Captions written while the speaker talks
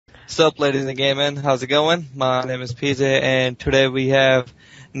What's up, ladies and gentlemen? How's it going? My name is PJ, and today we have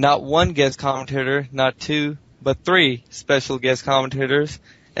not one guest commentator, not two, but three special guest commentators.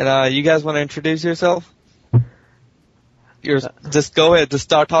 And you guys want to introduce yourself? Just go ahead. Just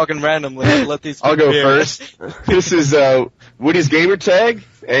start talking randomly. Let these. I'll go first. This is WoodysGamertag,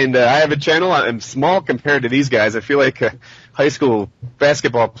 and I have a channel. I'm small compared to these guys. I feel like a high school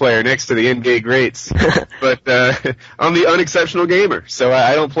basketball player next to the NBA greats. But I'm the unexceptional gamer, so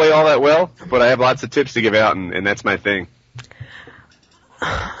I don't play all that well, but I have lots of tips to give out, and that's my thing.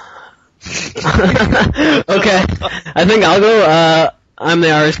 Okay, I think I'll go. I'm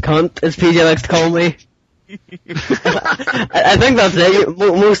the Irish cunt, as PJ likes to call me. I think that's it.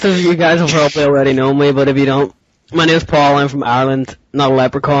 Most of you guys will probably already know me, but if you don't, my name's Paul. I'm from Ireland. Not a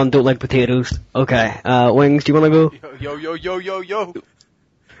leprechaun. Don't like potatoes. Okay. Wings, do you want to go? Yo.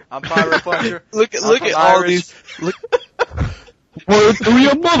 I'm Pyropuncher. Look at all these. Word to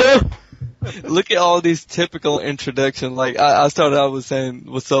your mother. Look at all these typical introductions. Like I started out with saying,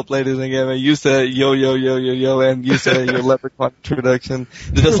 "What's up, ladies and gentlemen?" You said yo, and you said your leprechaun introduction,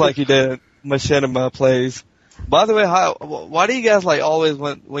 just like you did Machinima Plays. By the way, why do you guys like always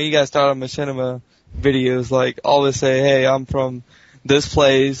when you guys start on Machinima videos, like always say, "Hey, I'm from this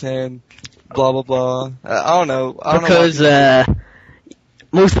place," and blah blah blah. I don't know. Because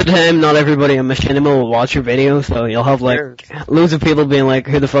most of the time, not everybody on Machinima will watch your video, so you'll have like loads of people being like,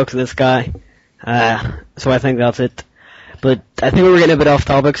 "Who the fuck's this guy?" So I think that's it. But I think we're getting a bit off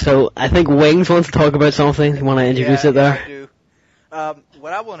topic, so I think Wings wants to talk about something. You want to introduce it there? Yeah, I do.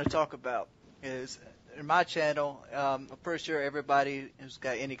 What I want to talk about is, in my channel, I'm pretty sure everybody who's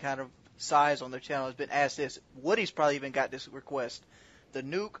got any kind of size on their channel has been asked this. Woody's probably even got this request. The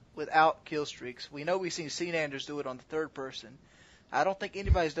nuke without kill streaks. We know we've seen Cnanders do it on the third person. I don't think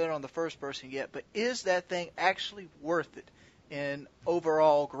anybody's done it on the first person yet, but is that thing actually worth it in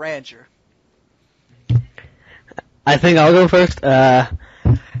overall grandeur? I think I'll go first. The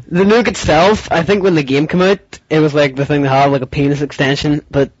nuke itself, I think when the game came out, it was like the thing to have, like a penis extension,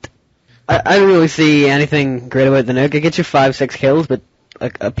 but I don't really see anything great about the nuke. It gets you 5-6 kills, but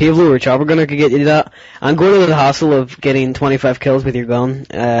like a Pavlo or a chopper gunner could get you that. And going to the hassle of getting 25 kills with your gun,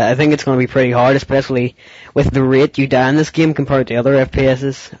 I think it's going to be pretty hard, especially with the rate you die in this game compared to other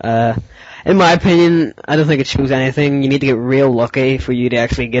FPSs. In my opinion, I don't think it shows anything. You need to get real lucky for you to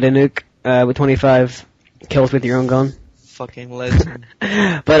actually get a nuke with 25 kills with your own gun. Fucking legend.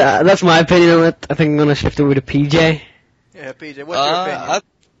 But that's my opinion on it. I think I'm going to shift over to PJ. Yeah, PJ, what's your opinion?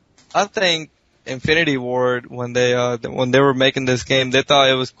 I think Infinity Ward, when they were making this game, they thought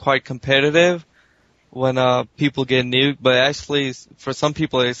it was quite competitive when people get nuked, but actually for some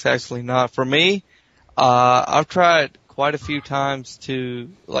people it's actually not. For me, I've tried quite a few times to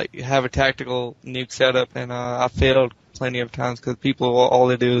like have a tactical nuke setup, and I failed plenty of times because people all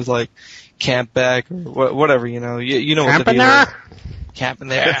they do is like camp back or whatever, you know. You know what the deal is. Camping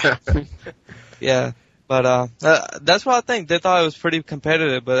there. Yeah. But that's what I think. They thought it was pretty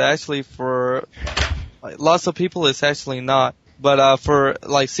competitive, but actually for like, lots of people it's actually not. But for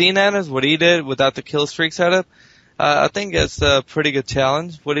like Cnanders, what he did without the kill streak setup, I think it's a pretty good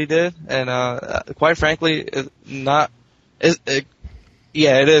challenge what he did, and quite frankly, it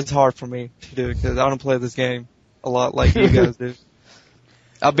is hard for me to do because I don't play this game a lot like you guys do.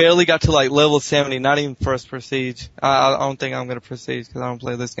 I barely got to like level 70, not even first prestige. I don't think I'm gonna prestige because I don't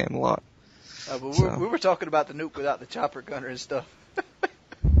play this game a lot. But we were talking about the nuke without the chopper gunner and stuff.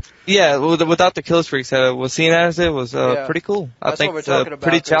 Yeah, without the kill streaks, was seen as it was pretty cool. I think it's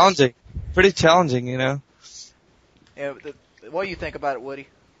pretty challenging. Pretty challenging, you know. Yeah, what do you think about it, Woody?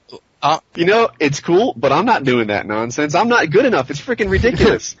 You know, it's cool, but I'm not doing that nonsense. I'm not good enough. It's freaking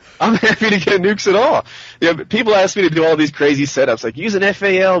ridiculous. I'm happy to get nukes at all. You know, people ask me to do all these crazy setups, like use an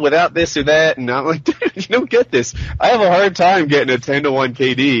FAL without this or that, and I'm like, dude, you don't get this. I have a hard time getting a 10-1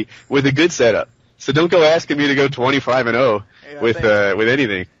 KD with a good setup. So don't go asking me to go 25-0 with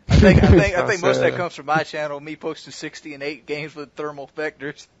anything. I think most of that comes from my channel, me posting 60 and 8 games with thermal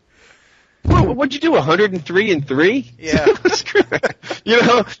vectors. What'd you do, 103-3? Yeah. You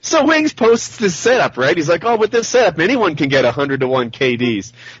know, so Wings posts this setup, right? He's like, oh, with this setup, anyone can get 100-1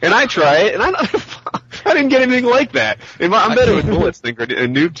 KDs. And I try it, and I didn't get anything like that. And I'm better with bullets than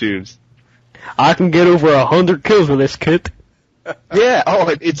noob tubes. I can get over 100 kills with this kit. Yeah,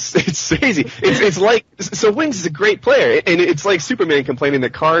 it's crazy. It's like, so Wings is a great player, and it's like Superman complaining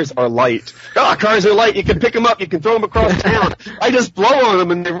that cars are light. Oh, cars are light, you can pick them up, you can throw them across town. I just blow on them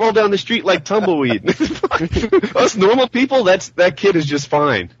and they roll down the street like tumbleweed. Us normal people, that kid is just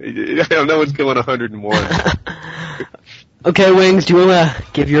fine. No one's going 101. Okay, Wings, do you want to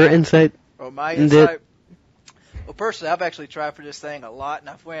give your insight? Oh, my insight? Well, personally, I've actually tried for this thing a lot, and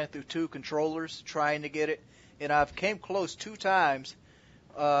I've ran through 2 controllers trying to get it, and I've came close 2 times,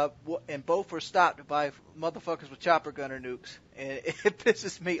 and both were stopped by motherfuckers with chopper gunner nukes, and it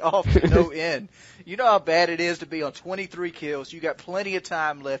pisses me off to no end. You know how bad it is to be on 23 kills. You got plenty of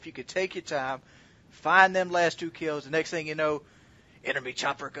time left. You could take your time, find them last 2 kills. The next thing you know, enemy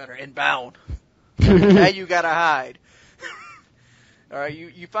chopper gunner inbound. Now you gotta hide. All right,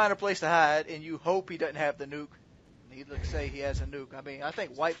 you find a place to hide, and you hope he doesn't have the nuke. Needless to say, he has a nuke. I mean, I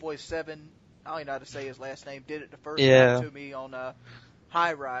think White Boy 7, I don't even know how to say his last name, did it the first time to me on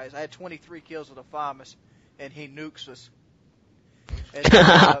High Rise. I had 23 kills with a FAMAS, and he nukes us. And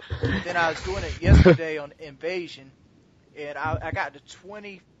then I was doing it yesterday on Invasion, and I got to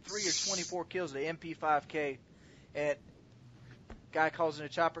 23 or 24 kills with the MP5K, and guy calls in a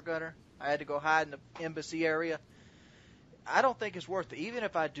chopper gunner. I had to go hide in the embassy area. I don't think it's worth it. Even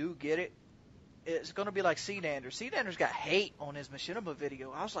if I do get it, it's going to be like Cnander. Cnander's got hate on his machinima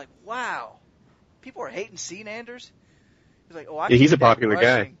video. I was like, wow, people are hating Cnanders? He's like, oh, he's a popular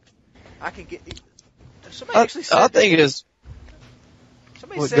guy. I can get. Somebody actually said. I think it is.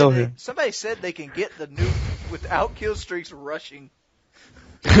 Somebody said they can get the nuke without kill streaks rushing.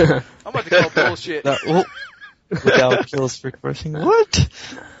 I'm about to call bullshit. Without kill streak rushing, what?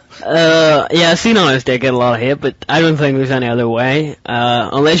 Yeah, Cnanders did get a lot of hate, but I don't think there's any other way.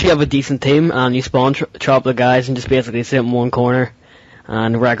 Unless you have a decent team and you spawn chop the guys and just basically sit in one corner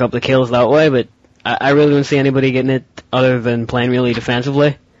and rack up the kills that way, but I really don't see anybody getting it other than playing really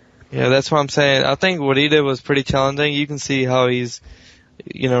defensively. Yeah, that's what I'm saying. I think what he did was pretty challenging. You can see how he's,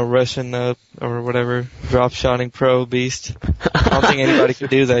 rushing up or whatever, drop shotting pro beast. I don't think anybody could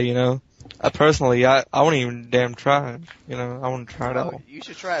do that, Personally, I won't even damn try. I won't try it all. You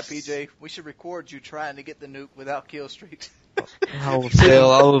should try it, PJ. We should record you trying to get the nuke without kill streaks. I will fail.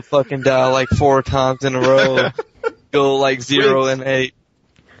 I will fucking die like 4 times in a row. Go like 0 and 8.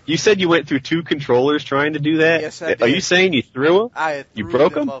 You said you went through 2 controllers trying to do that? Yes, I did. Are you saying you threw them? I you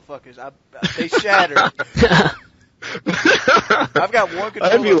broke them? Motherfuckers. They shattered. I've got one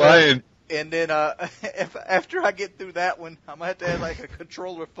controller. I'd be lying. And then after I get through that one, I'm going to have to add like a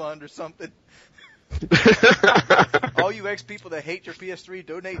controller fund or something. All you ex-people that hate your PS3,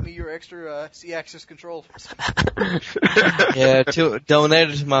 donate me your extra C-Axis controllers. Yeah, donate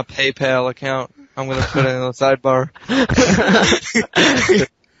it to my PayPal account. I'm going to put it in the sidebar.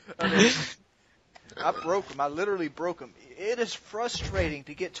 I broke them. I literally broke them. It is frustrating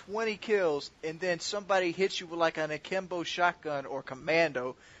to get 20 kills and then somebody hits you with like an akimbo shotgun or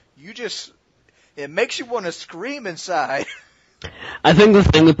commando. It makes you want to scream inside. I think the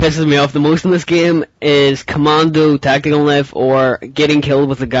thing that pisses me off the most in this game is commando tactical knife or getting killed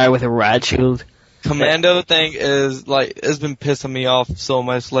with a guy with a rad shield. Commando thing is it's been pissing me off so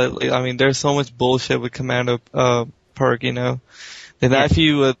much lately. I mean, there's so much bullshit with commando perk, They knife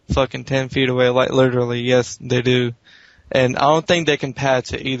you with fucking 10 feet away, like literally, yes, they do. And I don't think they can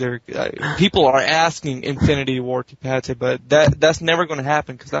patch it either. People are asking Infinity Ward to patch it, but that's never going to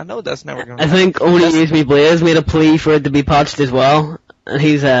happen because I know that's never going to happen. I think only Use Me Blaze made a plea for it to be patched as well. And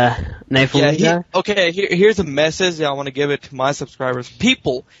he's a knife guy. Okay, here's a message I want to give it to my subscribers.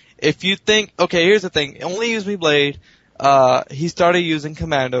 People, if you think, okay, here's the thing. Only Use Me Blade, he started using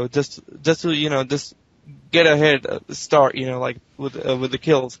Commando just to, just get a head start, with the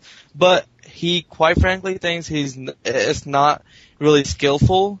kills. But he, quite frankly, thinks it's not really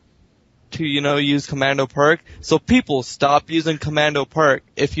skillful to, use Commando perk. So people, stop using Commando perk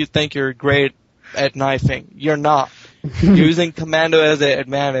if you think you're great at knifing. You're not. You're using Commando as an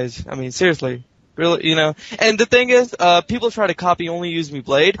advantage. I mean, seriously. Really, And the thing is, people try to copy Only Use Me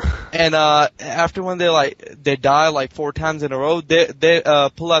Blade, and after when they die like 4 times in a row, they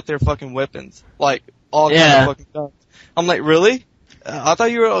pull out their fucking weapons. Like, all kinds of fucking guns. I'm like, really? I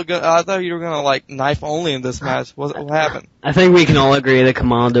thought you were gonna knife only in this match. What happened? I think we can all agree that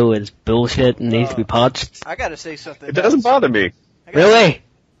Commando is bullshit and needs to be patched. I gotta say something. It doesn't bother me. Really?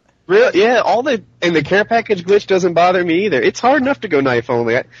 Yeah, and the care package glitch doesn't bother me either. It's hard enough to go knife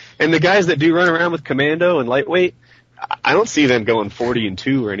only. And the guys that do run around with Commando and lightweight, I don't see them going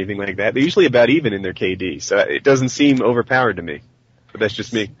 40-2 or anything like that. They're usually about even in their KD, so it doesn't seem overpowered to me. But that's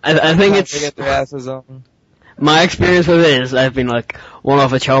just me. I think they get their asses on. My experience with it is I've been one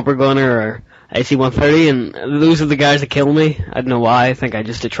off a chopper gunner or AC-130, and those are the guys that kill me. I don't know why. I think I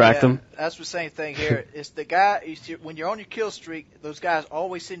just attract them. That's the same thing here. It's the guy, when you're on your kill streak, those guys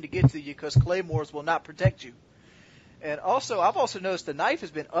always seem to get to you because claymores will not protect you. And also, I've also noticed the knife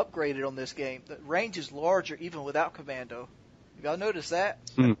has been upgraded on this game. The range is larger even without Commando. Have y'all noticed that?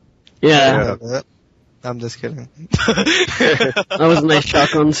 Yeah. I'm just kidding. That was a nice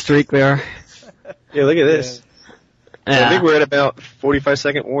shotgun streak there. Yeah, look at this. I think we're at about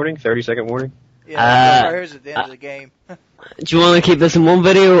 45-second warning, 30-second warning. Yeah, here's at the end of the game. Do you want to keep this in one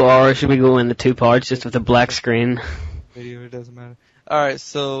video, or should we go into 2 parts just with a black screen? Video, it doesn't matter. Alright,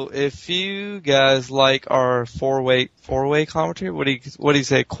 so if you guys like our four-way commentary, what do you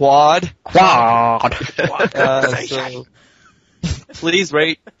say? Quad? So please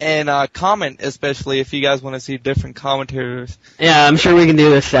rate and comment, especially if you guys want to see different commentators. Yeah, I'm sure we can do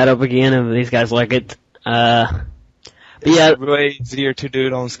this setup again if these guys like it. But yeah, way easier to do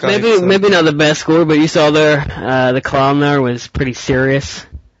it on Skype. Maybe not the best score, but you saw there, the clown there was pretty serious.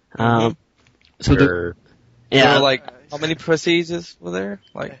 Mm-hmm. Sure. Yeah, like how many prestiges were there?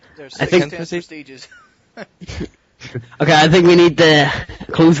 Like there's I think 10 prestiges. Okay, I think we need to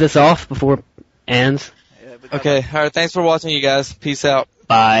close this off before it ends. Okay, alright, thanks for watching, you guys. Peace out.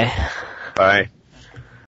 Bye. Bye.